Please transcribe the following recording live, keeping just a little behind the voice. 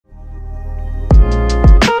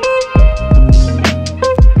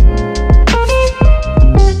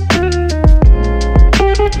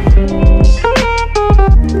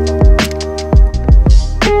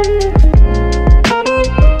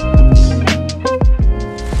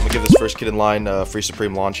Kid in Line Free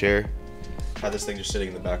Supreme lawn chair. Had this thing just sitting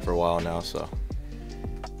in the back for a while now, so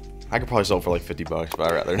I could probably sell it for like 50 bucks, but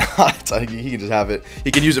I'd rather not. He can just have it.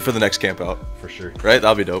 He can use it for the next camp out. For sure. Right?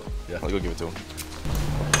 That'll be dope. Yeah. I'll go give it to him.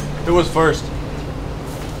 Who was first?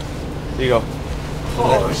 Here you go.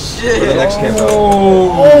 Oh shit! For the next camp out.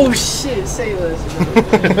 Oh shit! Say this.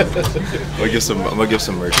 I'm gonna give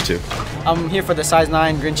some merch too. I'm here for the size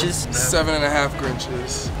 9 Grinches. 7.5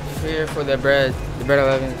 Grinches. Here for the bread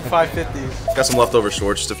 11. 550s. Got some leftover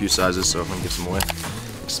shorts, just a few sizes, so I'm gonna give some away.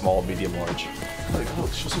 Small, medium, large. Like, oh,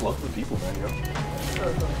 show some love to the people, man. You know?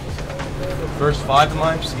 First 5 of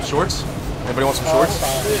mine, some shorts. Anybody want some shorts?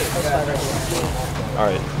 All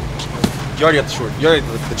right. You already got the short. You already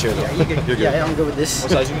got the chair though. Yeah, you're good. Yeah, I'm good with this.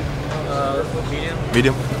 What size you need?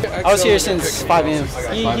 Medium. I was here since 5 a.m.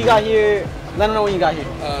 You got here. Let them know when you got here.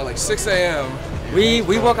 Like 6 a.m. We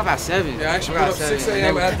woke up at 7. Yeah, I actually got up 6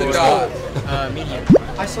 a.m. at the dot. Medium.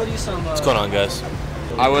 I sold you some. What's going on, guys?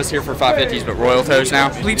 I was here for 550s, but Royal Toes now.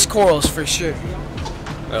 Bleach corals for sure.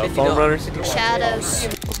 Foam runners. Shadows.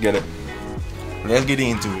 Let's get it. Let's get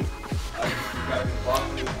into it.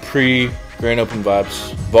 Pre-grand open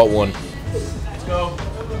vibes. Vault 1. Let's go.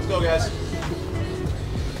 Let's go, guys.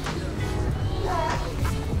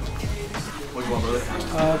 What do you want,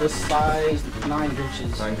 brother? The size 9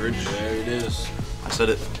 Grinches. 9 Grinch. There it is. I said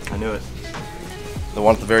it. I knew it. The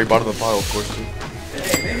one at the very bottom of the pile, of course, too.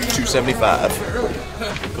 275.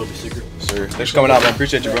 Kobe secret. Sir, thanks for coming out, man.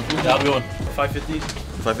 Appreciate you, bro. Yeah, I'm going. 550s.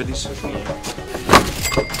 550s.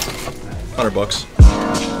 $100 bucks.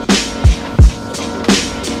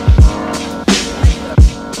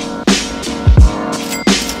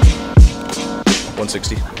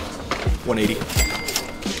 $160. $180.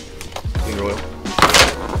 King Royal.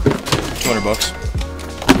 $200 bucks.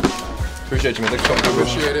 Appreciate you, man. Thanks for coming through.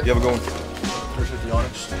 Appreciate it. You have a good one. Appreciate the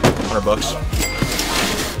Onyx. $100 bucks.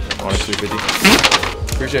 Onyx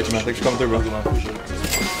 350. Appreciate you, man. Thanks for coming through, bro.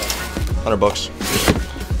 $100 bucks.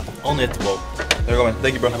 Only at the vault. There you go, man.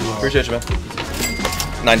 Thank you, bro. Appreciate you, man.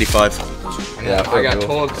 95. Yeah, I got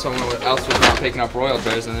told someone else was not picking up Royal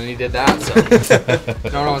Toes, and then he did that, so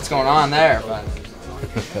don't know what's going on there, but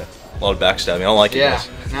A lot of backstabbing. I don't like it, yeah, guys.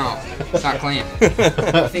 no, it's not clean.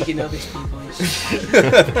 I think you know these people.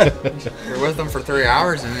 You're with them for 3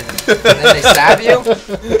 hours, and then they stab you?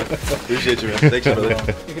 Appreciate you, man. Thanks, brother.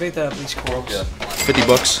 You can eat the bleach corals. Yeah. 50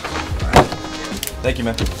 bucks. Thank you,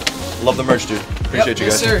 man. Love the merch, dude. Appreciate you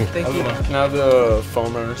guys. Yes, sir. Thank you. Can I have the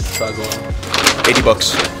foam runners size 1? 80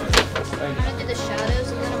 bucks. I'm gonna do the shadows,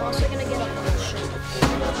 and then I'm also gonna get a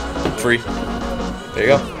bunch. Free. There you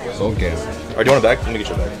go. Okay. Alright, do you want a bag? Let me get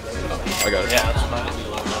your bag. I got it. Yeah, that's fine.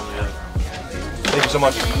 Thank you so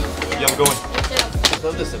much. You have a good one.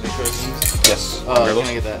 Love this semi-frozen. Yes. Can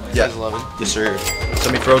I get that? Yeah. Size 11. Yes, sir.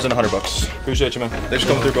 Semi-frozen, $100 bucks. Appreciate you, man. Thanks for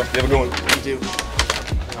coming through, bro. You have a good one. You too.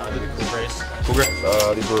 Cool price. Cool, great.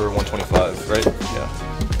 These were 125, right? Yeah.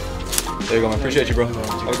 There you go, man. Appreciate you, bro.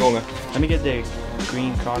 Have a good one, man. Let me get the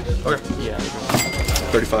green crocs. Okay. Yeah.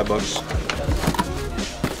 35 bucks.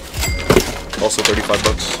 Also 35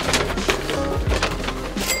 bucks.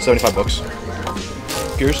 75 bucks.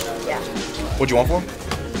 Gears? Yeah. What'd you want for them?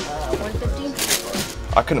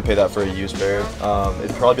 150. I couldn't pay that for a used pair.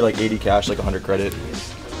 It'd probably be like 80 cash, like 100 credit.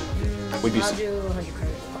 We'd be I'll do 100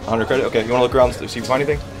 credit. 100 credit? Okay, you wanna look around, see if you find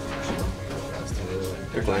anything?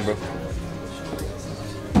 You're playing, bro.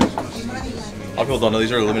 A lot of people don't know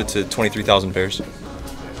these are limited to 23,000 pairs.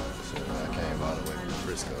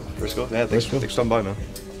 Frisco? Yeah, thanks for stopping by, man.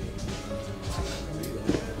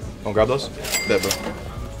 Wanna grab those? Bet, bro.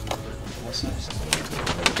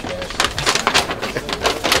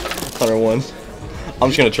 101. I'm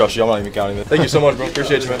just gonna trust you. I'm not even counting it. Thank you so much, bro.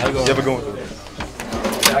 Appreciate you, man. You have a good one.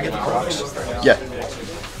 Can I get the Crocs? Yeah.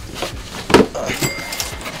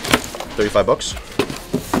 35 bucks.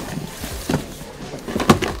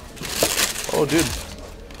 Oh, dude.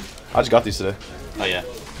 I just got these today. Oh, yeah.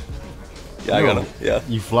 Yeah, I got them. Yeah.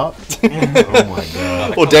 You flopped? Oh my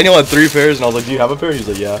god. Well, Daniel had 3 pairs, and I was like, "Do you have a pair?" He's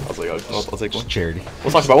like, "Yeah." I was like, "I'll take one." Charity.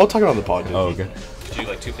 We'll talk about it on the pod, dude. Oh, okay. Could you do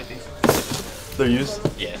like 250s? They're used.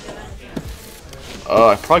 Yeah.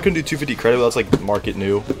 I probably couldn't do 250 credit, but that's like market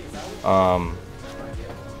new.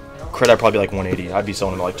 Credit, I'd probably be like 180. I'd be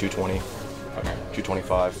selling them at like 220. Okay.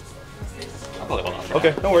 225. I'll probably hold on.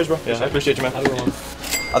 Okay, no worries, bro. Yeah, I appreciate you, man.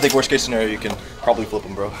 I think worst case scenario, you can probably flip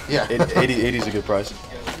them, bro. Yeah. 80 is a good price.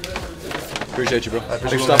 Appreciate you, bro.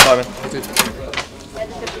 Thanks for stopping by, man.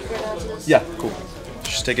 Yeah, cool.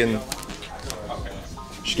 She's taking.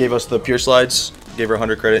 She gave us the Pure Slides. Gave her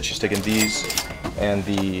 100 credit. She's taking these and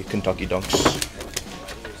the Kentucky Dunks.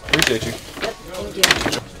 Appreciate you. Thank you.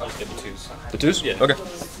 I'll just get the 2s. The 2s? Yeah. Okay.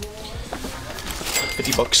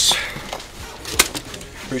 50 bucks.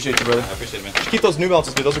 Appreciate you, brother. I appreciate it, man. Just keep those New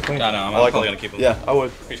Balances, dude. Those are clean. Yeah, I know. I'm I like probably them. gonna keep them. Yeah, I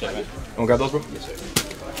would. Appreciate it, man. You wanna grab those, bro? Yes, sir.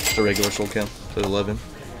 Just a regular soul cam. Play 11.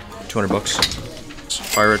 $200.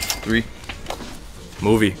 Fire Red 3.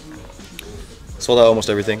 Movie. Sold out almost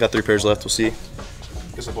everything. Got 3 pairs left. We'll see.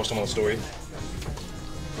 Guess I'll post them on the story.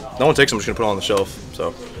 No one takes them. I'm just gonna put them on the shelf.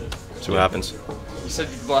 So, see what happens. You said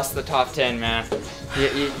bless the top 10, man.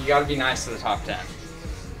 You gotta be nice to the top 10.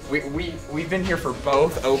 We've been here for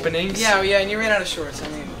both openings. Yeah, and you ran out of shorts. I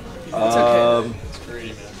mean, it's okay. It's greedy,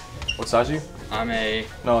 man. What size are you? I'm a,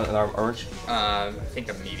 No, an orange. I think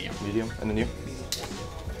a medium. Medium. And then you?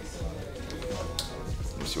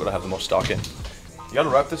 Let me see what I have the most stock in. You gotta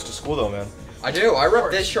wrap this to school though, man. I do. I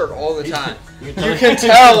rep this shirt all the time. You can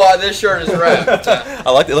tell why this shirt is repped.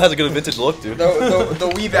 I like it. It has a good vintage look, dude.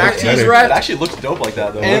 The Weave back tees It repped, actually looks dope like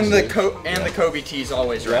that though. and the Kobe tees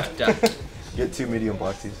always repped. Get 2 medium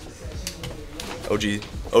black tees. OG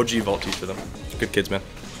vault tees for them. Good kids, man.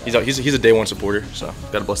 He's a day one supporter, so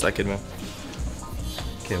gotta bless that kid, man.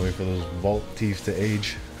 Can't wait for those vault tees to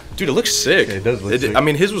age. Dude, it looks sick. Yeah, it does look sick. I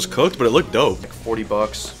mean, his was cooked, but it looked dope. Like $40,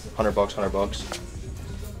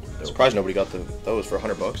 $100. Surprised nobody got those for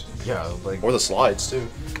 $100. Yeah, like. Or the slides too.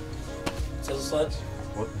 Sales the slides?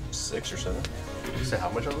 What? 6 or 7? You said how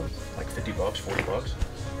much are those? Like $50, $40.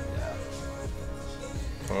 Yeah.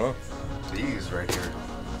 I don't know. These right here.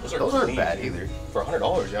 Those Those aren't bad either. For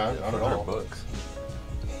 $100, yeah, not at all. $100.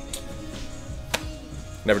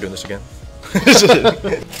 Never doing this again.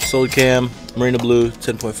 Sold cam, Marina Blue,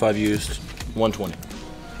 10.5 used, 120.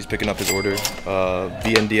 He's picking up his order.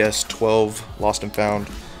 VNDS 12 lost and found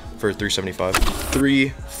for $375. 3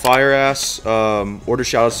 fire ass order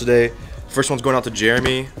shoutouts today. First one's going out to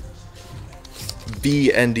Jeremy.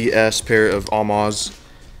 VNDS pair of Almaz.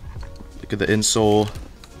 Look at the insole.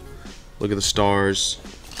 Look at the stars.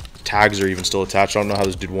 Tags are even still attached. I don't know how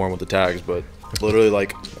this dude wore them with the tags, but literally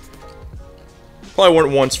like probably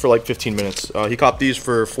worn it once for like 15 minutes. He copped these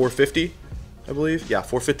for $450, I believe. Yeah,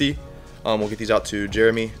 $450. We'll get these out to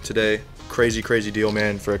Jeremy today. Crazy deal,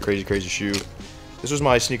 man, for a crazy shoe. This was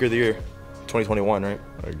my sneaker of the year, 2021, right?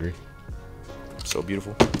 I agree. So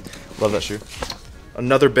beautiful. Love that shoe.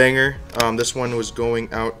 Another banger. This one was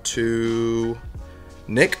going out to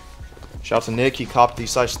Nick. Shout out to Nick. He copped the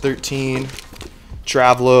size 13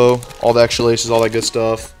 Travelo, all the extra laces, all that good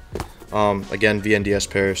stuff. Again, VNDS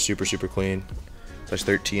pair, super clean. Size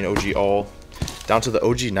 13 OG all. Down to the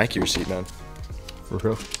OG Nike receipt, man. For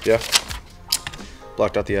real? Yeah.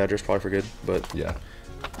 Blocked out the address probably for good, but Yeah.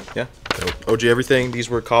 yeah. OG everything. These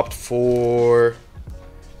were copped for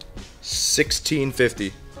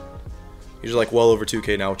 $1650. These are like well over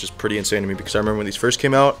 2K now, which is pretty insane to me because I remember when these first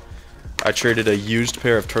came out, I traded a used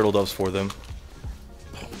pair of turtle doves for them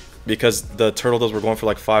because the turtle doves were going for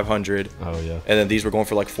like 500. Oh yeah. And then these were going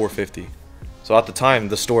for like 450. So at the time,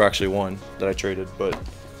 the store actually won that I traded, but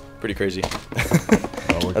pretty crazy.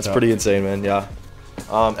 That's pretty insane, man. Yeah.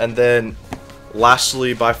 And then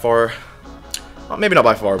lastly, by far, maybe not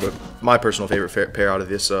by far, but my personal favorite pair out of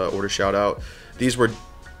this order shout out. These were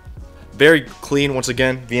very clean once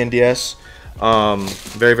again, VNDS.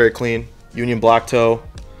 Very clean. Union black toe.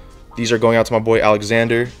 These are going out to my boy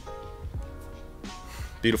Alexander.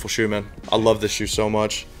 Beautiful shoe, man. I love this shoe so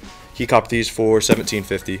much. He copped these for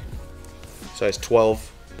 $1750. Size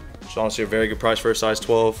 12. It's honestly a very good price for a size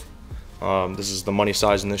 12. This is the money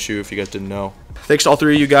size in this shoe, if you guys didn't know. Thanks to all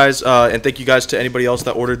 3 of you guys, and thank you guys to anybody else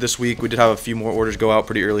that ordered this week. We did have a few more orders go out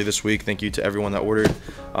pretty early this week. Thank you to everyone that ordered.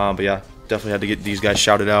 But yeah, definitely had to get these guys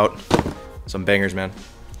shouted out. Some bangers, man.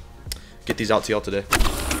 Get these out to y'all today.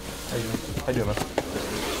 How you doing, man?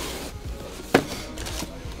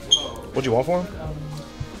 What'd you want for them?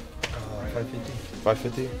 550.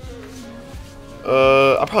 550.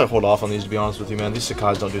 I'll probably hold off on these, to be honest with you, man. These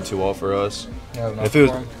Sakai's don't do too well for us. Yeah, If it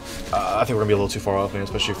was, I think we're gonna be a little too far off, man,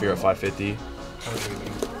 especially if you're at 550.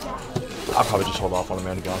 I'll probably just hold off on them,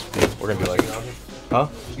 man, to be honest with you. We're gonna be like, huh?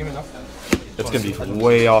 Just give me enough. It's gonna be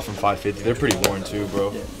way off from 550. They're pretty worn too,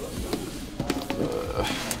 bro.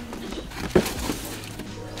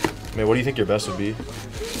 Man, what do you think your best would be?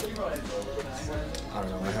 I don't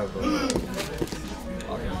know. I have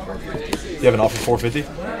You have an offer for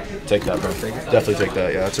 450? Take that, bro. Definitely take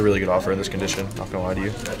that. Yeah, that's a really good offer in this condition. Not gonna lie to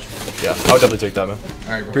you. Yeah, I would definitely take that, man.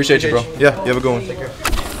 All right, bro. Appreciate you, bro. Yeah, you have a good one.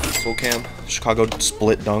 Soul Cam, Chicago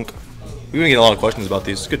split dunk. We've been getting a lot of questions about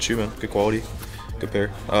these. It's a good shoe, man. Good quality. Good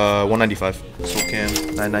pair. 195. Soul Cam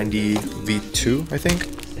 990 V2, I think.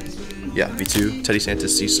 Yeah, V2. Teddy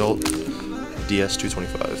Santis Sea Salt. DS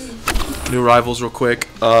 225. New arrivals, real quick.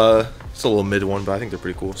 It's a little mid one, but I think they're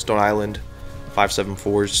pretty cool. Stone Island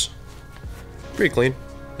 574s. Pretty clean,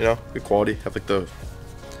 you know, good quality. Have like the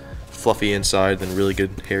fluffy inside, then really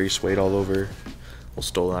good hairy suede all over. Little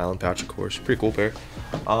Stolen Island pouch, of course. Pretty cool pair.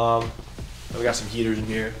 We got some heaters in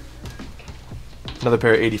here. Another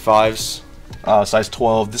pair of 85s, size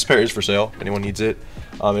 12. This pair is for sale if anyone needs it.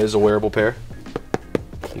 It is a wearable pair.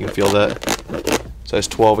 You can feel that. Size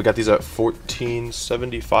 12. We got these at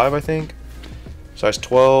 $14.75, I think. Size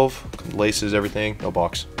 12. Laces, everything. No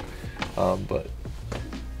box. But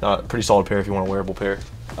pretty solid pair if you want a wearable pair.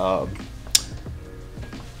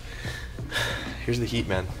 Here's the heat,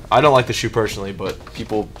 man. I don't like the shoe personally, but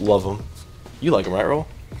people love them. You like them, right, Roll?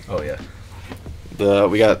 Oh yeah.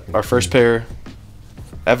 We got our first pair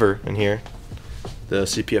ever in here. The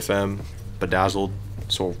CPFM Bedazzled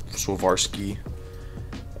Swarovski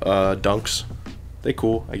Dunks. They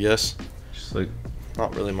cool, I guess. Just like,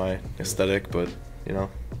 not really my aesthetic, but you know,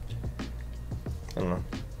 I don't know.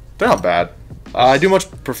 They're not bad. I do much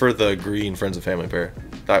prefer the green Friends and Family pair.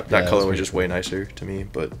 That color was just way nicer to me.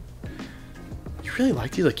 But you really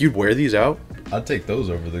like these? Like you'd wear these out? I'd take those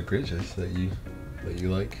over the Grinches that you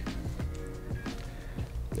like.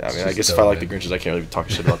 Yeah, I mean, I guess if I like the Grinches, I can't really talk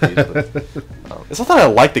shit about these. But it's not that I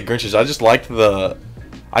like the Grinches. I just liked the.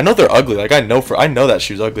 I know they're ugly. Like I know that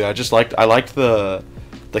shoe's ugly. I liked the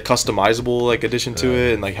customizable like addition to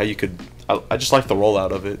it, and like how you could. I just like the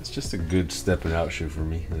rollout of it. It's just a good stepping out shoe for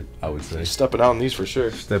me, I would say. Stepping out in these for sure.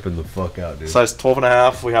 Stepping the fuck out, dude. Size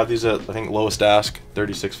 12.5. We have these at I think lowest ask,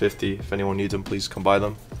 $36.50. If anyone needs them, please come buy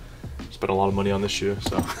them. Spent a lot of money on this shoe,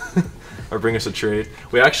 so or bring us a trade.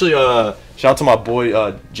 We actually shout out to my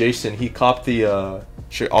boy Jason. He copped the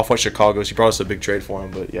Off-White Chicago's. He brought us a big trade for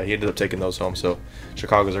him, but yeah, he ended up taking those home. So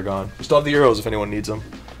Chicago's are gone. We still have the Euros if anyone needs them.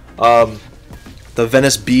 The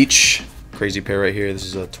Venice Beach, crazy pair right here. This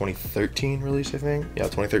is a 2013 release, I think. Yeah,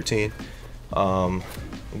 2013.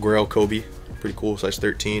 Grail Kobe, pretty cool, size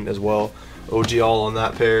 13 as well. OG all on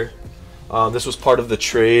that pair. This was part of the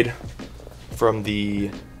trade from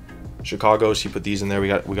the Chicago's. He put these in there. We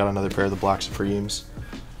got another pair of the Black Supremes.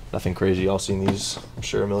 Nothing crazy. Y'all seen these, I'm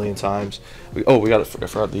sure, a million times. I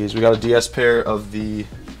forgot these. We got a DS pair of the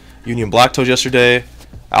Union Black Toes yesterday.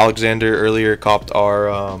 Alexander earlier copped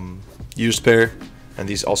our used pair, and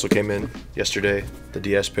these also came in yesterday, the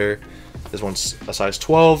DS pair. This one's a size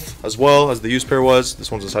 12 as well as the used pair was.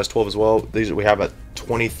 This one's a size 12 as well. These we have at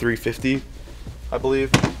 $23.50, I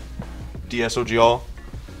believe. DS OG all.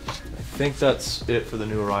 I think that's it for the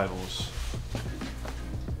new arrivals.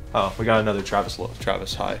 Oh, we got another Travis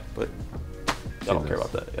high, but I don't care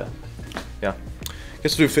about that. Yeah.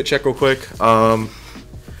 Guess we'll do a fit check real quick.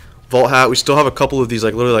 Vault hat. We still have a couple of these,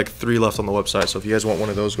 like literally like 3 left on the website. So if you guys want one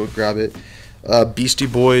of those, go grab it. Beastie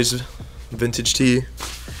Boys vintage tee,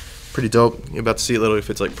 pretty dope. You're about to see it. Literally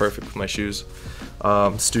fits like perfect with my shoes.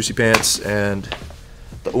 Stussy pants and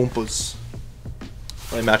the Oompas.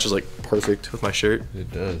 It matches like perfect with my shirt.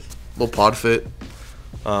 It does. Little pod fit.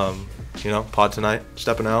 You know, pod tonight,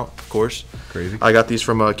 stepping out, of course. Crazy. I got these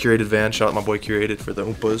from Curated Van. Shout out my boy Curated for the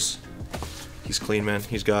Oompas. He's clean, man.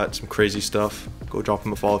 He's got some crazy stuff. Go drop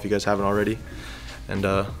him a follow if you guys haven't already. And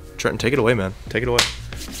Trenton, take it away, man. Take it away.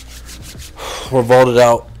 We're vaulted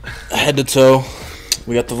out, head to toe.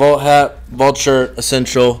 We got the vault hat, vault shirt,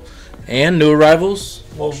 essential, and new arrivals.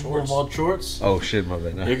 Vault shorts. Oh shit, my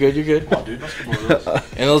bad. No. You're good. You're good. Oh, dude, let's go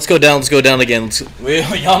And let's go down. Let's go down again.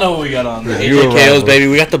 Y'all know what we got on. The New AJKOs, arrivals. baby.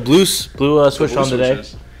 We got the blue switch on today.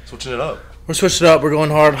 Switching it up. We're switching it up. We're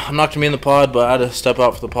going hard. I'm not gonna be in the pod, but I had to step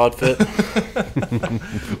out for the pod fit.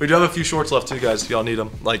 We do have a few shorts left too, guys. If y'all need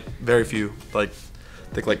them, like very few. Like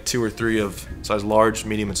I think like 2 or 3 of size large,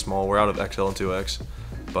 medium, and small. We're out of XL and 2X.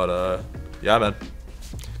 But yeah, man.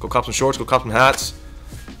 Go cop some shorts. Go cop some hats.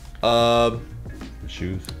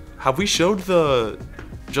 Shoes. Have we showed the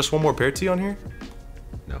just one more pair tee on here?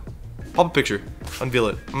 No. Pop a picture. Unveil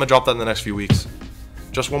it. I'm gonna drop that in the next few weeks.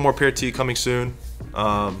 Just one more pair tee coming soon.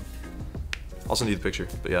 I'll send you the picture.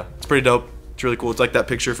 But yeah, it's pretty dope. It's really cool. It's like that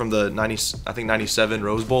picture from the 97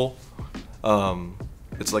 Rose Bowl.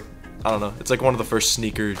 It's like, I don't know. It's like one of the first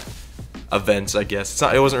sneaker events, I guess. It's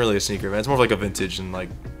not. It wasn't really a sneaker event. It's more of like a vintage and like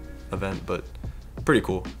event, but pretty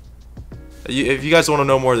cool. If you guys want to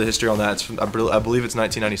know more of the history on that, I believe it's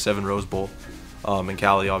 1997 Rose Bowl in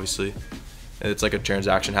Cali, obviously. And it's like a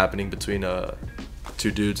transaction happening between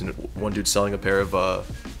 2 dudes, and one dude selling a pair of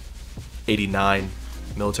 89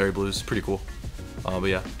 military blues. Pretty cool. But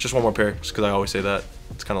yeah, just one more pair, just because I always say that.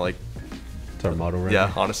 It's kind of like... It's our motto right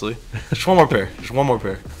Yeah, now. honestly. Just one more pair. Just one more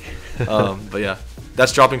pair. But yeah,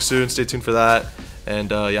 that's dropping soon. Stay tuned for that. And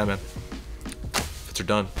yeah, man. Fits are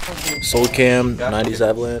done. Soul Cam 90s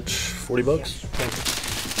Avalanche, $40.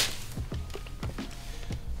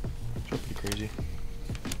 They're pretty crazy.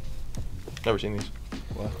 Never seen these.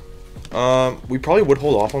 Wow. We probably would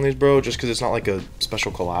hold off on these, bro, just because it's not like a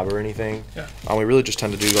special collab or anything. Yeah. We really just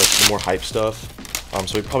tend to do like some more hype stuff.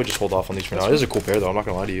 So we probably just hold off on these for now. It is a cool pair though. I'm not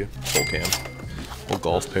gonna lie to you. Soul Cam, little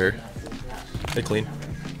golf pair. They clean.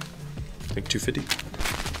 I think 250.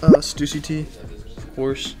 Stussy tee, of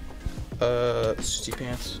course. Stussy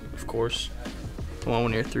pants, of course. The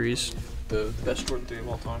one near threes. The best Jordan 3 of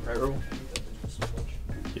all time, right, Earl?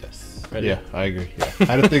 Yes. Ready? Yeah, I agree. Yeah. I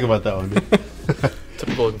had to think about that one. Dude.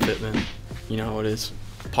 Typical Logan Fit, man. You know how it is.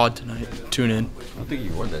 Pod tonight. Tune in. I don't think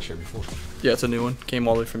you worn that shirt before. Yeah, it's a new one. Came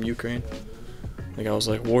all the way from Ukraine. Like I was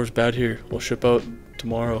like, war's bad here. We'll ship out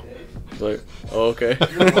tomorrow. I was like, oh, okay.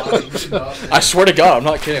 I swear to God, I'm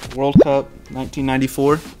not kidding. World Cup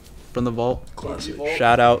 1994 from the vault. Classic.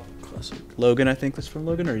 Shout out. Classic. Logan, I think that's from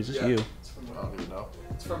Logan, or is this you? I don't even know.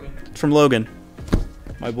 It's from me. It's from Logan.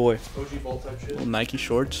 My boy. OG Vault type shit. Little Nike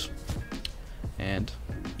shorts. And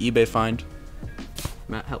eBay find.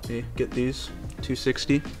 Matt helped me get these.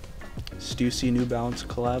 260. Stussy New Balance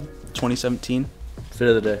collab. 2017. Fit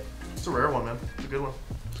of the day. It's a rare one, man. It's a good one.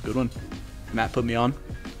 It's a good one. Matt put me on.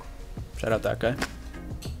 Shout out that guy.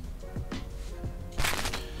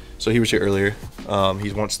 So he was here earlier.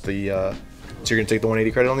 He wants the. So you're gonna take the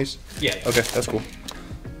 180 credit on these? Yeah. Okay, that's cool.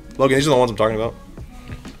 Logan, these are the ones I'm talking about.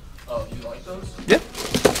 Oh, you like those? Yeah.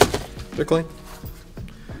 They're clean.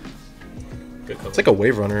 Good color. It's like a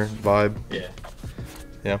Wave Runner vibe. Yeah.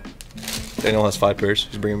 Yeah. Daniel has 5 pairs.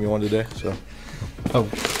 He's bringing me one today, so. I'll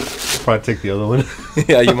probably take the other one.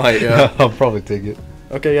 Yeah, you might. Yeah. I'll probably take it.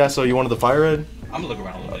 Okay, yeah. So you wanted the fire red? I'm gonna look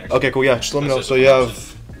around a little bit. Okay, cool. Yeah, just let me know. So you have.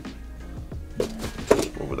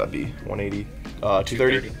 What would that be? 180.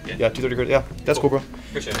 230. Yeah, 230 credit. Yeah, that's cool, bro.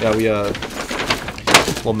 Appreciate it. Yeah, we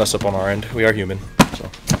little mess up on our end. We are human. So,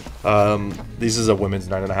 these is a women's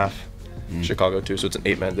 9.5. Chicago too, so it's an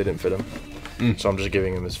 8 men. They didn't fit him, so I'm just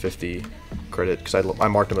giving him his 50 credit because I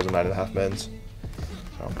marked him as a 9.5 men's.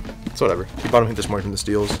 So it's whatever. He bought him this morning from the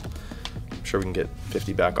Steels. I'm sure we can get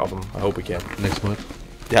 50 back off him. I hope we can. Next month.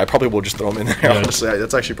 Yeah, I probably will just throw him in there. Yeah. Honestly,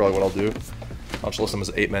 that's actually probably what I'll do. I'll just list them as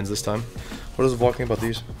 8 men's this time. What is the vlog think about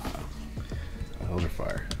these? Those are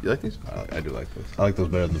fire. You like these? I do like those. I like those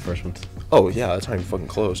better than the first ones. Oh yeah, that's not even fucking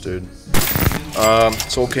close, dude.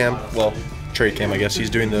 Soul Cam, well, Trade Cam, I guess. He's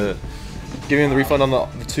doing giving him the refund on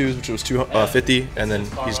the twos, which was 250, and then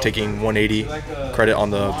he's taking 180 credit on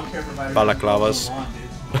the balaclavas.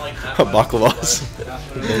 Baklavas.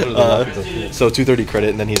 So 230 credit,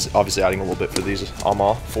 and then he's obviously adding a little bit for these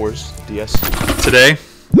Amal 4s DS. Today,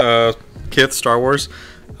 Kith Star Wars.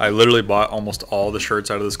 I literally bought almost all the shirts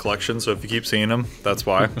out of this collection, so if you keep seeing them, that's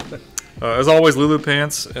why. As always, Lulu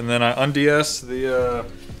pants, and then I unds the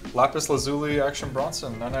Lapis Lazuli Action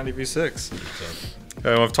Bronson 990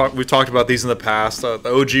 V6. We've talked about these in the past. The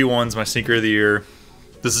OG one's my sneaker of the year.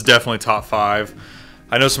 This is definitely top 5.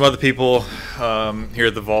 I know some other people here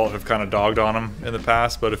at the Vault have kind of dogged on them in the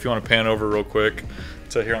past, but if you want to pan over real quick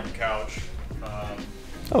to here on the couch. Oh,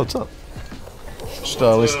 what's up? Just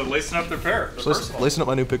lacing up their pair. lacing up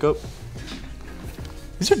my new pickup.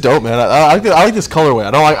 These are dope, man. I like this colorway.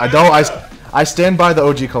 I stand by the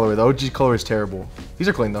OG colorway. The OG colorway is terrible. These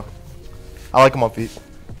are clean though. I like them on feet.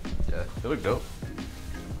 Yeah, they look dope.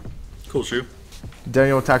 Cool shoe.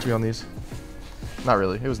 Daniel attacked me on these. Not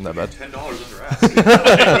really. It wasn't that bad. $10 under ass. What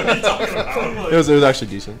are you talking about? It was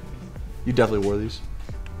actually decent. You definitely wore these.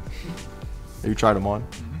 You tried them on.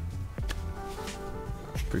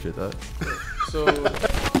 Appreciate that. So,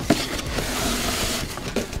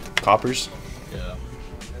 Coppers. Yeah.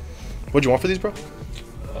 What'd you want for these, bro?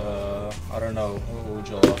 I don't know. What would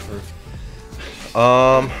y'all offer?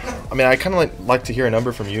 I mean, I kind of like to hear a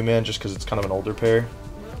number from you, man, just because it's kind of an older pair.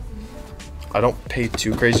 I don't pay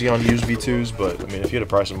too crazy on used V2s, but I mean, if you had a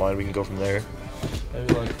price in mind, we can go from there.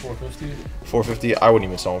 Maybe like 450. 450. I wouldn't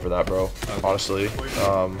even sell them for that, bro. Honestly.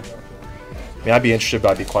 I mean, I'd be interested,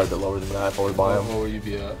 but I'd be quite a bit lower than that if I were to buy them. What would you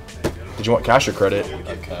be at? Did you want cash or credit?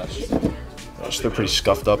 Cash. They're pretty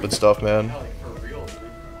scuffed up and stuff, man.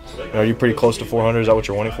 Are you pretty close to 400? Is that what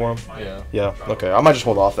you're wanting for them? Yeah. Yeah. Okay. I might just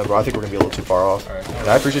hold off then, bro. I think we're gonna be a little too far off. Alright.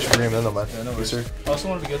 Yeah, I appreciate you for bringing them in, though, man. Yeah, no Yes, worries. sir. I also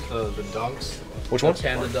wanted to get the dunks. Which The ones?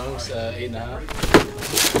 Panda dunks,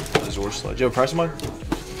 8.5. The Zor slide. Do you have a price in mind?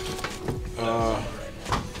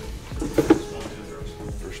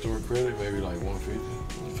 For store credit, maybe like 150.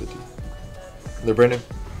 50. They're brand new.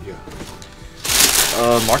 Yeah.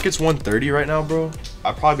 Market's 130 right now, bro.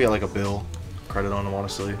 I'd probably be at like a bill credit on them,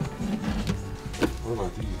 honestly. What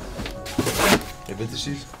about these? Yeah, vintage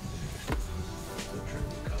tees.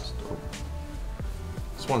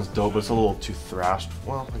 This one's dope, but it's a little too thrashed.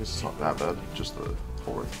 Well, I guess it's not that bad. Just the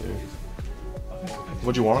whole right there.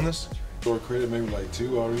 What'd you want on this? Store credit, maybe like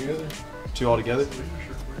 2 altogether. 2 altogether?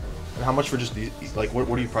 And how much for just these? Like, what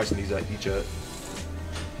are you pricing these at each at?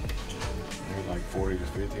 Maybe like 40 to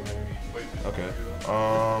 50, maybe. Okay.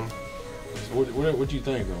 What do you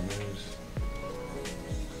think, though, man?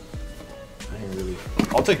 I ain't really.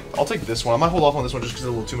 I'll take this one. I might hold off on this one just because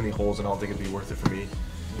there's a little too many holes, and I don't think it'd be worth it for me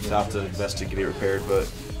to have to invest to get it repaired.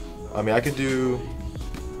 But I mean, I could do.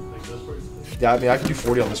 Yeah, I mean, I could do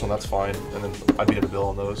 40 on this one. That's fine, and then I'd be at a bill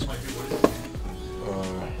on those.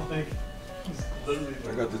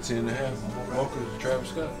 I got the 10.5 Mocha, Travis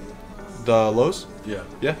Scott. The lows? Yeah.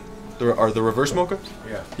 Yeah. Are the reverse mocha?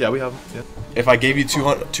 Yeah. Yeah, we have them. Yeah. If I gave you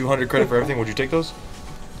 200 credit for everything, would you take those?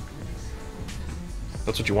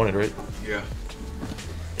 That's what you wanted, right? Yeah.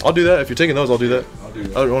 I'll do that. If you're taking those, I'll do that. I'll do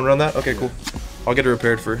that. Oh, you want to run that? Okay, cool. I'll get it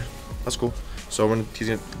repaired for. That's cool. So he's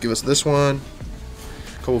gonna give us this one,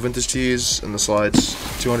 a couple vintage tees, and the slides.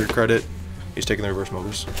 200 credit. He's taking the reverse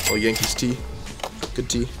mochas. Oh, Yankees tee. Good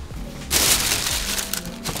tee.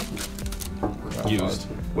 Used.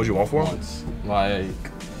 What'd you want for him? Like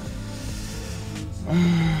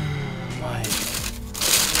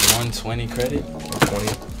 120 credit.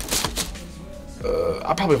 20.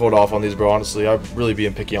 I'll probably hold off on these, bro. Honestly, I'm really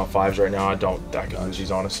being picky on 5s right now. I could lose these,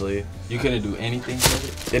 honestly. You couldn't do anything for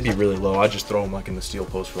it? It'd be really low. I'd just throw them like in the steel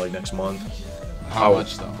post for like next month. How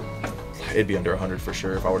much though? It'd be under 100 for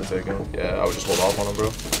sure if I were to take them. Yeah, I would just hold off on them, bro.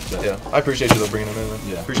 But yeah, I appreciate you though bringing them in. Man.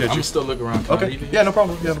 Yeah, Appreciate you. I'm still looking around. Okay. Yeah, no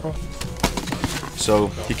problem. Yeah, no problem. So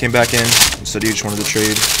he came back in and said he just wanted to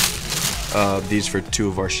trade these for 2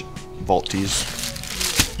 of our vault tees.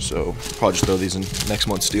 So probably just throw these in next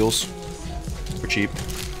month's steals for cheap.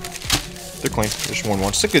 They're clean. They're just 1-1.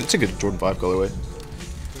 It's a good Jordan 5 colorway.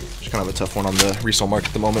 Just kind of a tough one on the resale market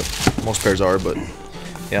at the moment. Most pairs are, but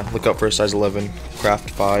yeah, look up for a size 11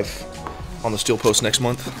 Craft 5 on the steel post next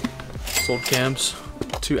month. Sold cams.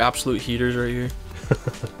 2 absolute heaters right here.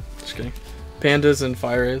 Just kidding. Pandas and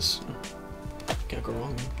Fire Rays. Can't go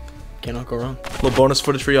wrong, man. Cannot go wrong. Little bonus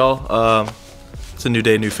footage for y'all. It's a new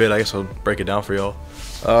day, new fit. I guess I'll break it down for y'all.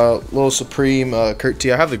 Little Supreme Kurt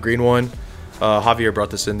tee. I have the green one. Javier brought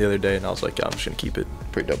this in the other day, and I was like, yeah, I'm just gonna keep it.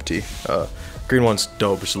 Pretty dope tee. Green one's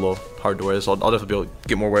dope. It's a little hard to wear, so I'll definitely be able to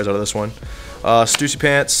get more wears out of this one. Stussy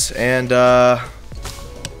pants, and yeah,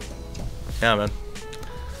 man,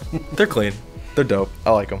 they're clean. They're dope.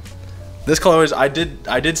 I like them. This color is. I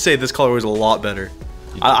did say this color was a lot better.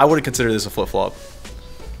 I wouldn't consider this a flip flop.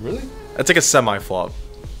 Really? It's like a semi flop.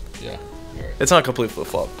 Yeah. It's not a complete flip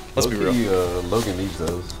flop. Let's be real. Logan needs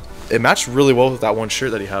those. It matched really well with that one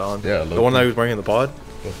shirt that he had on. Yeah, the one that he was wearing in the pod.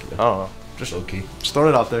 Yeah. I don't know. Just low key. Just throwing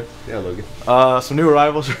it out there. Yeah, Logan. Some new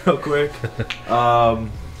arrivals real quick.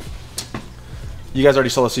 You guys already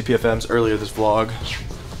saw the CPFMs earlier this vlog.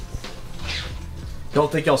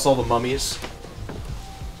 Don't think y'all saw the mummies.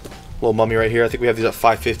 Little mummy right here. I think we have these at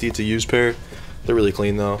 550. It's a used pair. They're really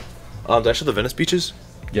clean though. Did I show the Venice Beaches?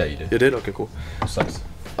 Yeah, you did. You did? Okay, cool. Sucks.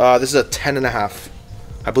 This is a 10.5.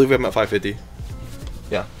 I believe we have them at 550.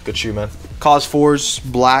 Yeah, good shoe, man. Cause 4s,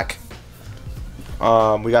 black.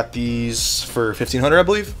 We got these for 1500, I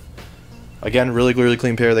believe. Again, really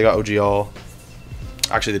clean pair. They got OGL.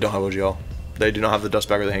 Actually, they don't have OGL. They do not have the dust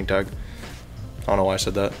bag or the hang tag. I don't know why I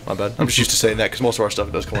said that. My bad. I'm just used to saying that because most of our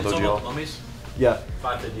stuff does come with OGL. Mummies? Yeah.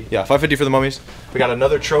 550. Yeah, 550 for the mummies. We got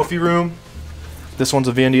another trophy room. This one's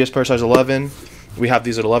a VNDS pair size 11. We have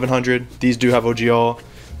these at 1100. These do have OGL.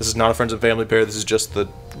 This is not a friends and family pair. This is just the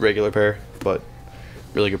regular pair, but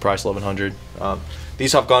really good price, 1100.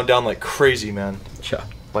 These have gone down like crazy, man. Yeah.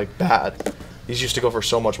 Like bad. These used to go for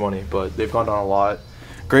so much money, but they've gone down a lot.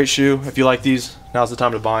 Great shoe. If you like these, now's the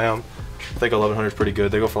time to buy them. I think 1100 is pretty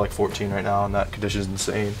good. They go for like 14 right now, and that condition is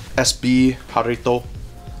insane. SB Jarrito.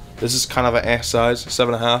 This is kind of an S size,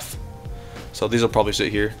 7.5. So these will probably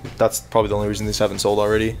sit here. That's probably the only reason these haven't sold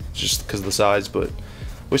already, just because of the size. But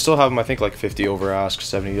we still have them, I think, like 50 over ask,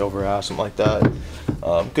 70 over ask, something like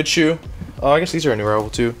that. Good shoe. I guess these are a new arrival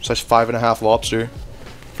too. Size 5.5 lobster.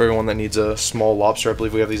 For everyone that needs a small lobster, I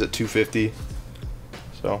believe we have these at 250.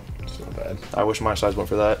 So it's not bad. I wish my size went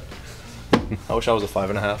for that. I wish I was a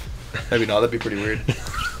 5.5. Maybe not. That'd be pretty weird.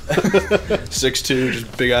 6'2",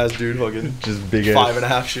 just big ass dude, fucking Just big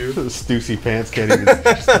 5.5 shoe. Stussy pants can't even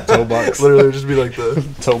just the toe box. Literally, just be like the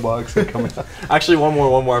toe box coming out. Actually, one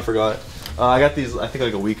more I forgot. I got these, I think,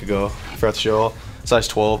 like a week ago. I forgot to show. Size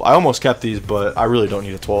 12. I almost kept these, but I really don't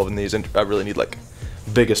need a 12 in these. And I really need like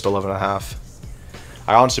biggest 11.5.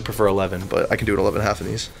 I honestly prefer 11, but I can do an 11.5 in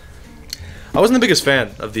these. I wasn't the biggest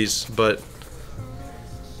fan of these, but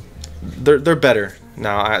they're better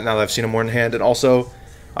now. Now that I've seen them more in hand, and also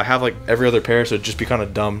I have like every other pair, so it'd just be kind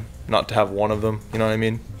of dumb not to have one of them. You know what I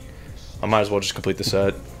mean? I might as well just complete the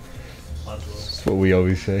set. That's what we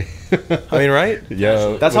always say. I mean, right?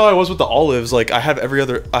 Yeah. That's how I was with the olives. Like I have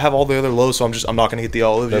all the other lows, so I'm not gonna get the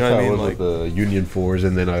olive. You That's know how what I I mean? was Like with the Union 4s,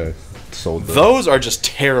 and then I sold them. those are just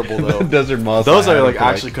terrible though. Desert Moss. Those I I had like them for,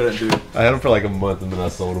 actually couldn't do. I had them for like a month, and then I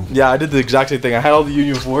sold them. Yeah, I did the exact same thing. I had all the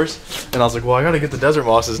Union 4s, and I was like, well, I gotta get the Desert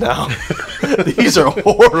Mosses now. These are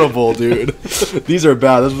horrible, dude. These are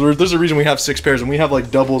bad. There's a reason we have 6 pairs, and we have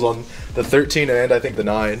like doubles on the 13 and I think the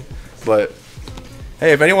 9. But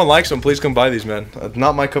hey, if anyone likes them, please come buy these, man.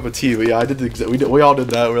 Not my cup of tea, but yeah, I did we all did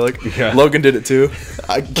that. We're like, Yeah. Logan did it too.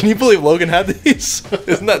 Can you believe Logan had these?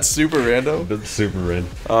 Isn't that super random? That's super red.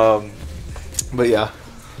 But yeah,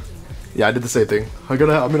 I did the same thing. I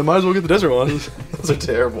might as well get the Desert Mosses. Those are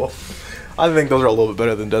terrible. I think those are a little bit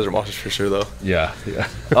better than Desert Mosses for sure, though. Yeah.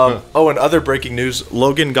 Oh, and other breaking news: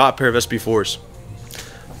 Logan got a pair of SB4s.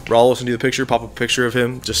 Raul will send you the picture. Pop up a picture of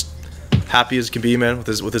him, just happy as can be, man, with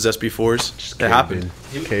his Caved SB4s. It happened.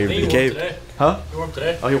 in. I Caved think in. he Cave. wore 'em today. Huh? He wore 'em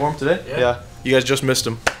today. Oh, he wore 'em today? Yeah. You guys just missed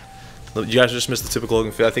him. You guys just missed the typical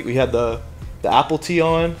Logan fit. I think we had the Apple tee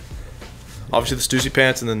on, obviously the Stussy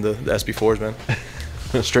pants, and then the SB4s, man.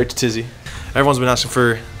 Straight to Tizzy. Everyone's been asking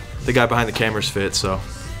for the guy behind the camera's fit, so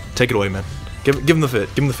take it away, man. Give him the fit.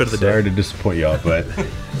 Give him the fit of the Sorry day. to disappoint y'all, but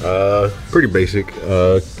pretty basic.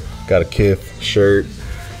 Got a Kith shirt,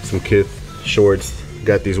 some Kith shorts.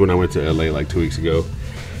 Got these when I went to LA like 2 weeks ago,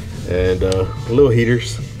 and little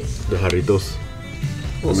heaters, the jarritos.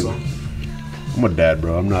 I'm a dad,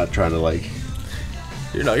 bro. I'm not trying to like.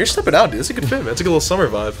 You're stepping out, dude. It's a good fit, man. It's a good little summer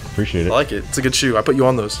vibe. Appreciate I it. like it. It's a good shoe. I put you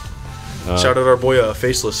on those. Shout out our boy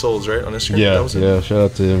Faceless Souls, right, on Instagram. Yeah, That was him. yeah. Shout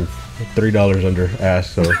out to him. $3 under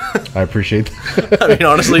ask, so I appreciate that. I mean,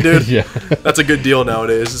 honestly, dude, Yeah. that's a good deal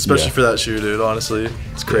nowadays, especially Yeah. for that shoe, dude. Honestly,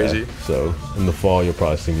 it's crazy. Yeah, so in the fall, you'll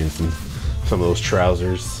probably see me in some of those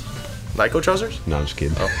trousers. Nyko trousers? No, I'm just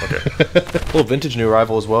kidding. Oh, okay. A little vintage new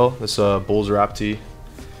arrival as well. This Bulls wrap tee.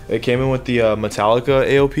 It came in with the Metallica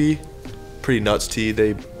AOP. Pretty nuts tee.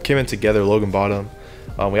 They came in together. Logan bought them.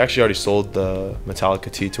 We actually already sold the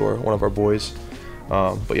Metallica tee to one of our boys.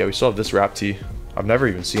 But yeah, we still have this wrap tee. I've never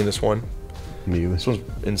even seen this one. Me either. This one's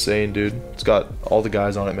insane, dude. It's got all the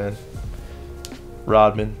guys on it, man.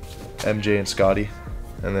 Rodman, MJ, and Scotty.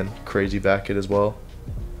 And then Crazy Backett as well.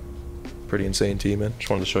 Pretty insane tee, man. Just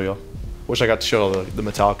wanted to show y'all. Wish I got to show y'all the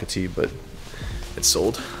Metallica tee, but it's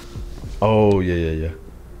sold. Oh yeah.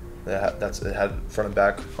 It had front and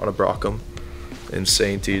back on a Brockham.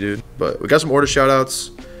 Insane tee, dude. But we got some order shout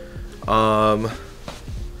outs.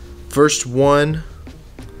 First one.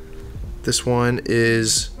 This one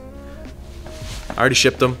is, I already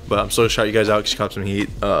shipped them, but I'm still gonna shout you guys out because you copped some heat.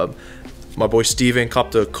 My boy Steven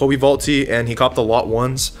copped a Kobe Vault tee, and he copped the lot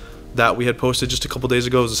ones that we had posted just a couple days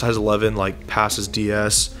ago. It was a size 11, like passes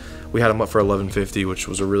DS. We had them up for $11.50, which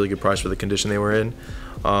was a really good price for the condition they were in.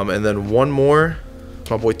 And then one more,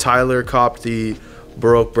 my boy Tyler copped the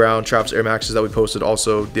Baroque Brown Traps Air Maxes that we posted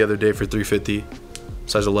also the other day for $3.50,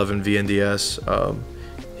 size 11 VNDS.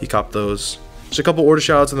 He copped those. Just a couple order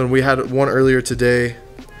shout outs, and then we had one earlier today.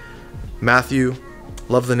 Matthew,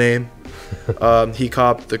 love the name. He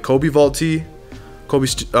copped the Kobe Vault tee, Kobe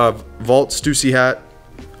Vault Stussy hat,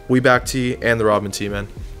 Weeback tee, and the Rodman tee, man.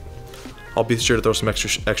 I'll be sure to throw some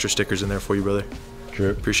extra stickers in there for you, brother.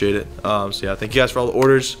 True. Appreciate it. So yeah, thank you guys for all the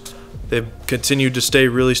orders. They've continued to stay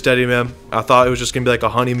really steady, man. I thought it was just gonna be like a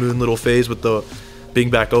honeymoon little phase with the being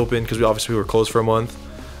back open because we obviously were closed for a month.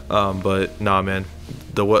 But nah, man,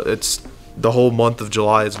 it's the whole month of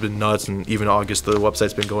July. It's been nuts, and even August, the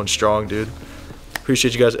website's been going strong, dude.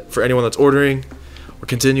 Appreciate you guys. For anyone that's ordering, we're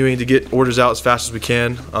continuing to get orders out as fast as we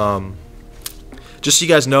can. Just so you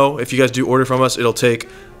guys know, if you guys do order from us, it'll take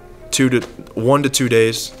 1 to 2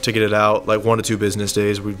 days to get it out, like 1 to 2 business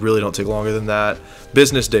days. We really don't take longer than that.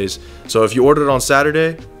 Business days. So if you order it on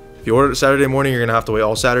Saturday, if you order it Saturday morning, you're gonna have to wait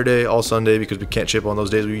all Saturday, all Sunday, because we can't ship on those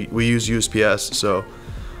days. We use USPS, so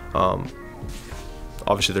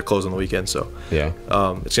obviously they're closed on the weekend. So Yeah.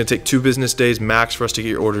 it's gonna take 2 business days max for us to get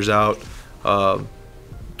your orders out.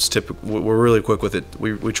 It's typical. We're really quick with it.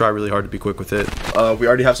 We try really hard to be quick with it. We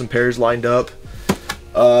already have some pairs lined up.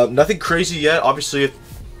 Nothing crazy yet. Obviously,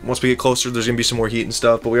 once we get closer, there's gonna be some more heat and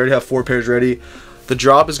stuff. But we already have 4 pairs ready. The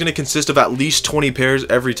drop is gonna consist of at least 20 pairs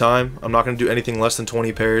every time. I'm not gonna do anything less than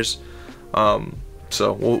 20 pairs.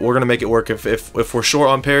 So we're gonna make it work. If we're short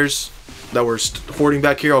on pairs that we're hoarding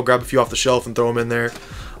back here, I'll grab a few off the shelf and throw them in there.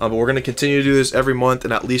 But we're gonna continue to do this every month,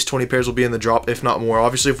 and at least 20 pairs will be in the drop, if not more.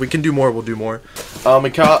 Obviously, if we can do more, we'll do more. We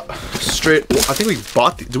got straight. I think we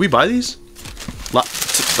bought. Did we buy these?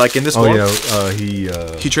 Like in this month? He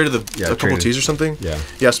Traded a couple traded. tees or something.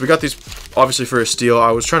 Yeah. So we got these obviously for a steal.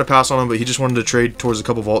 I was trying to pass on him, but he just wanted to trade towards a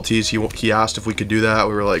couple vault tees. He asked if we could do that.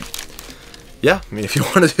 We were like, yeah, I mean, if you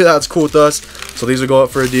want to do that, it's cool with us. So these will go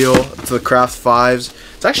up for a deal. It's the Craft 5s.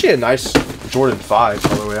 It's actually a nice Jordan 5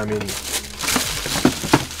 colorway. I mean,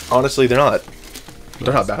 honestly, they're not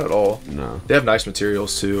bad at all. No. They have nice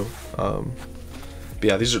materials too. But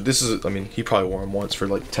yeah, this is. I mean, he probably wore them once for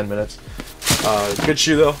like 10 minutes. Good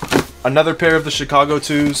shoe though. Another pair of the Chicago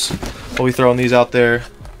 2s. We'll be throwing these out there.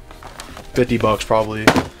 $50 probably.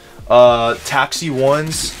 Taxi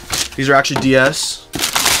 1s. These are actually DS.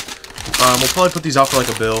 We'll probably put these out for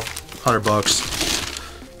like a bill.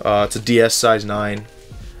 $100. It's a DS size 9.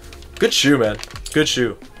 Good shoe, man. Good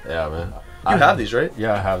shoe. Yeah, man. You have these, right?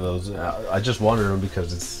 Yeah, I have those. I just wanted them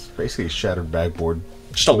because it's basically a shattered backboard.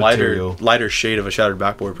 Just a material. lighter shade of a shattered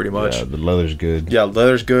backboard, pretty much. Yeah, the leather's good. Yeah,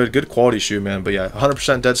 leather's good. Good quality shoe, man. But yeah,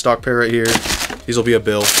 100% dead stock pair right here. These will be a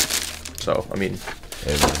bill. So, I mean,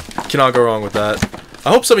 Hey, man. cannot go wrong with that. I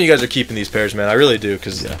hope some of you guys are keeping these pairs, man. I really do,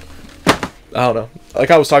 because, Yeah. I don't know.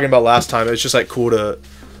 Like I was talking about last time, it's just like cool to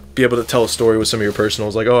be able to tell a story with some of your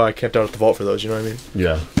personals. Like, oh, I camped out at the vault for those, you know what I mean?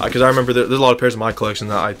 Yeah. Because I remember there's a lot of pairs in my collection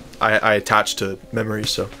that I attach to memories.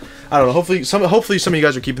 So I don't know. Hopefully some of you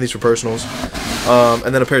guys are keeping these for personals.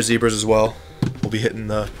 And then a pair of zebras as well. We'll be hitting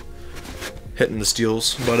the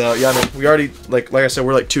steals. But yeah, man, we already like I said,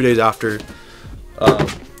 we're like 2 days after.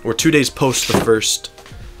 We're 2 days post the first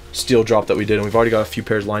steel drop that we did, and we've already got a few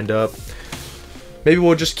pairs lined up. Maybe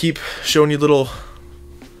we'll just keep showing you little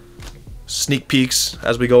sneak peeks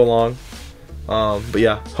as we go along. But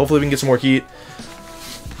yeah, hopefully we can get some more heat.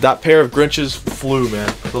 That pair of Grinches flew,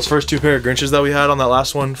 man. Those first 2 pair of Grinches that we had on that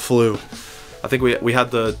last one flew. I think we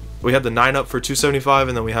had the 9 up for $275,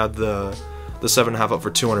 and then we had the 7.5 up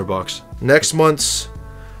for $200. Next month's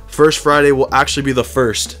first Friday will actually be the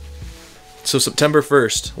first. So September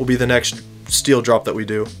 1st will be the next steel drop that we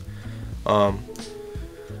do.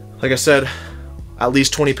 Like I said, at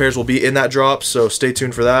least 20 pairs will be in that drop, so stay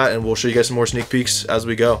tuned for that, and we'll show you guys some more sneak peeks as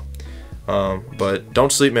we go. But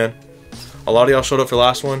don't sleep, man. A lot of y'all showed up for the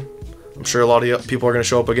last one. I'm sure a lot of people are going to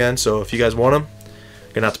show up again, so if you guys want them,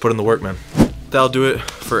 you're going to have to put in the work, man. That'll do it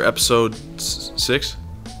for episode 6.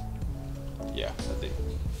 Yeah, I think.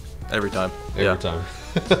 Every time. Every time.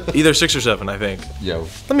 Either 6 or 7, I think. Yo.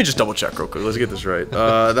 Let me just double check real quick. Let's get this right.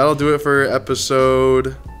 That'll do it for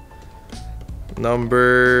episode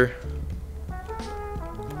number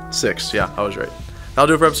 6. Yeah, I was right. That'll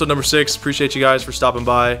do it for episode number 6. Appreciate you guys for stopping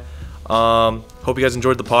by. Hope you guys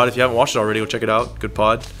enjoyed the pod. If you haven't watched it already, go check it out. Good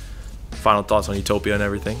pod. Final thoughts on Utopia and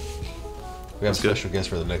everything. We have a special guest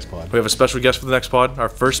for the next pod. We have a special guest for the next pod. Our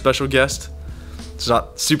first special guest. It's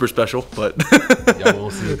not super special, but Yeah,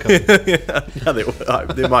 we'll see it coming. yeah,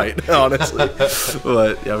 they might, honestly.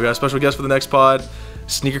 But yeah, we got a special guest for the next pod.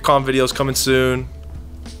 SneakerCon videos coming soon.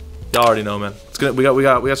 Y'all already know, man. It's gonna we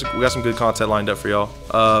got some good content lined up for y'all.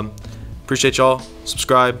 Appreciate y'all.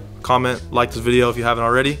 Subscribe, comment, like this video if you haven't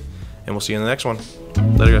already, and we'll see you in the next one.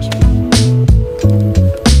 Later, guys.